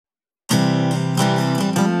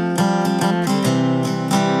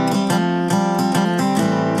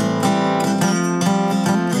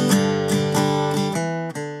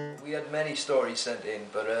stories sent in,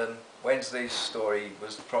 but Wednesday's story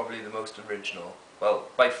was probably the most original. Well,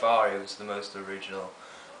 by far it was the most original.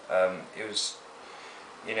 It was,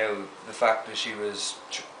 you know, the fact that she was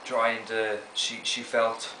trying to, she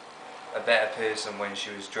felt a better person when she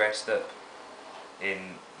was dressed up in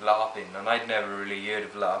LARPing, and I'd never really heard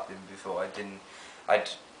of LARPing before. I'd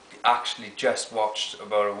actually just watched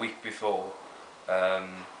about a week before.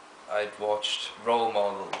 I'd watched Role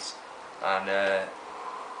Models, and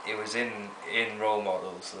it was in Role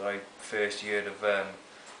Models that I first heard of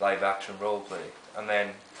live action roleplay, and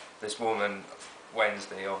then this woman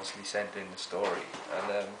Wednesday obviously sent in the story,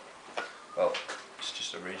 and well, it's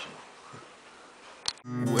just original.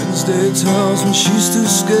 Wednesday tells me she's too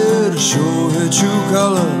scared to show her true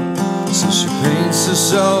color, so she paints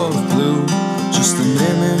herself blue, just an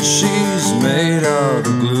image she's made out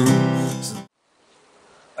of glue.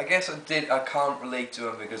 I guess I can't relate to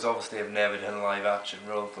him because obviously I've never done live action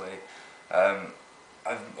roleplay.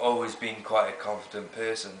 I've always been quite a confident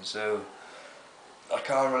person, so I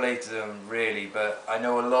can't relate to them really, but I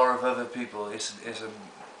know a lot of other people, it's a,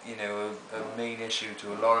 you know, a main issue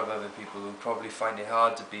to a lot of other people who probably find it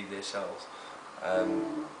hard to be themselves.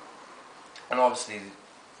 And obviously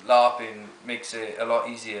LARPing makes it a lot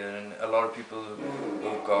easier, and a lot of people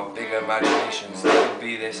who've got bigger imaginations, they can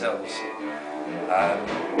be themselves.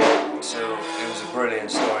 So it was a brilliant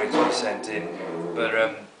story to be sent in, but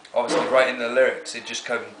obviously writing the lyrics, it just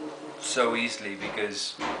came so easily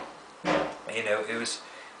because, you know,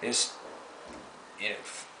 it's you know,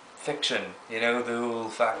 fiction, you know, the whole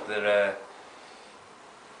fact that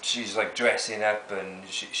she's like dressing up, and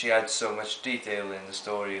she had so much detail in the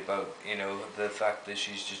story about, you know, the fact that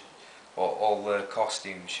she's just all the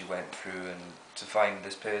costumes she went through and to find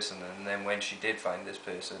this person, and then when she did find this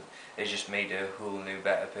person, it just made her a whole new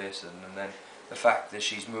better person. And then the fact that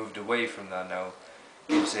she's moved away from that now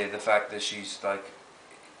gives her the fact that she's like,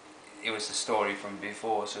 it was the story from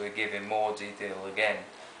before, so it gave him more detail again.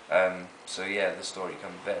 So yeah, the story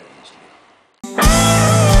came very easily.